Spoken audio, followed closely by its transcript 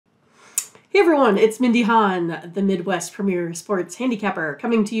Hey everyone, it's Mindy Hahne, the Midwest premier sports handicapper,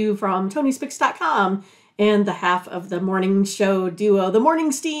 coming to you from TonySpicks.com and the half of the morning show duo, The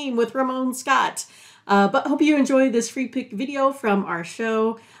Morning Steam with Ramon Scott. But hope you enjoy this free pick video from our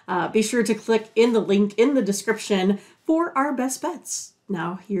show. Be sure to click in the link in the description for our best bets.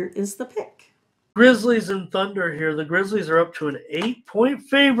 Now here is the pick. Grizzlies and Thunder here. The Grizzlies are up to an 8-point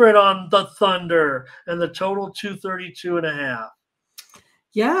favorite on the Thunder, and the total 232.5.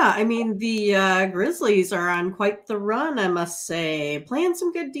 Yeah, I mean, the Grizzlies are on quite the run, I must say. Playing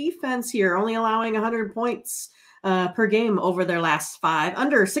some good defense here, only allowing 100 points per game over their last 5.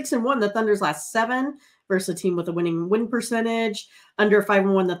 Under 6-1, the Thunder's last 7 versus a team with a winning win percentage. Under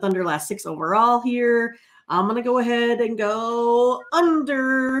 5-1, the Thunder last 6 overall here. I'm going to go ahead and go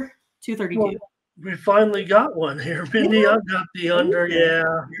under 232. Well, we finally got one here, Mindy. I've got the under.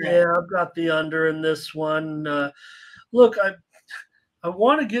 Yeah, I've got the under in this one. Look, I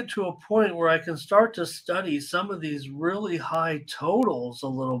want to get to a point where I can start to study some of these really high totals a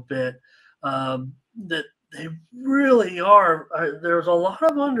little bit. That they really are. There's a lot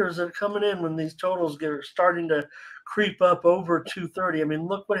of unders that are coming in when these totals get starting to creep up over 230. I mean,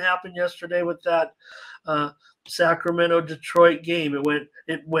 look what happened yesterday with that Sacramento Detroit game.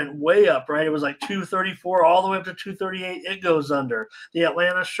 It went way up, right? It was like 234 all the way up to 238. It goes under. The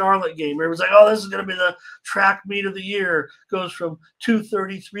Atlanta Charlotte game, where it was like, oh, this is going to be the track meet of the year, goes from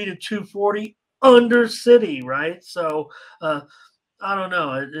 233 to 240 under City, right? So I don't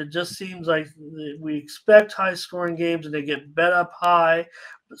know. It just seems like we expect high scoring games and they get bet up high.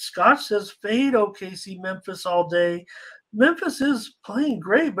 But Scott says fade OKC Memphis all day. Memphis is playing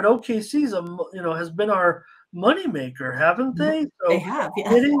great, but OKC's has been our moneymaker, haven't they? So They have, yeah.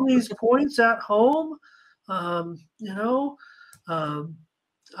 Hitting these points at home, I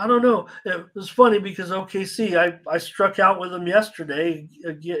don't know. It was funny because OKC, I struck out with them yesterday,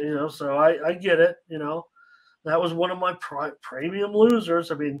 so I get it, That was one of my premium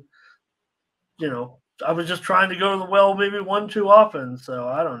losers. I mean, I was just trying to go to the well maybe one too often, so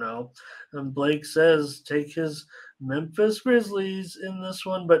I don't know. And Blake says take his Memphis Grizzlies in this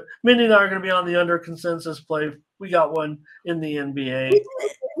one, but Mindy and I are going to be on the under consensus play. We got one in the NBA. We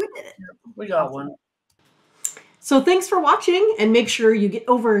did it. We got one. So thanks for watching, and make sure you get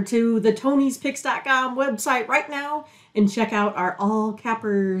over to the TonySpicks.com website right now and check out our All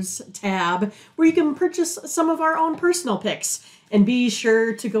Cappers tab where you can purchase some of our own personal picks. And be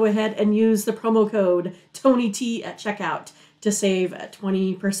sure to go ahead and use the promo code TonyT at checkout to save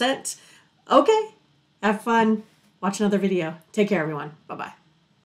 20%. Okay, have fun. Watch another video. Take care, everyone. Bye-bye.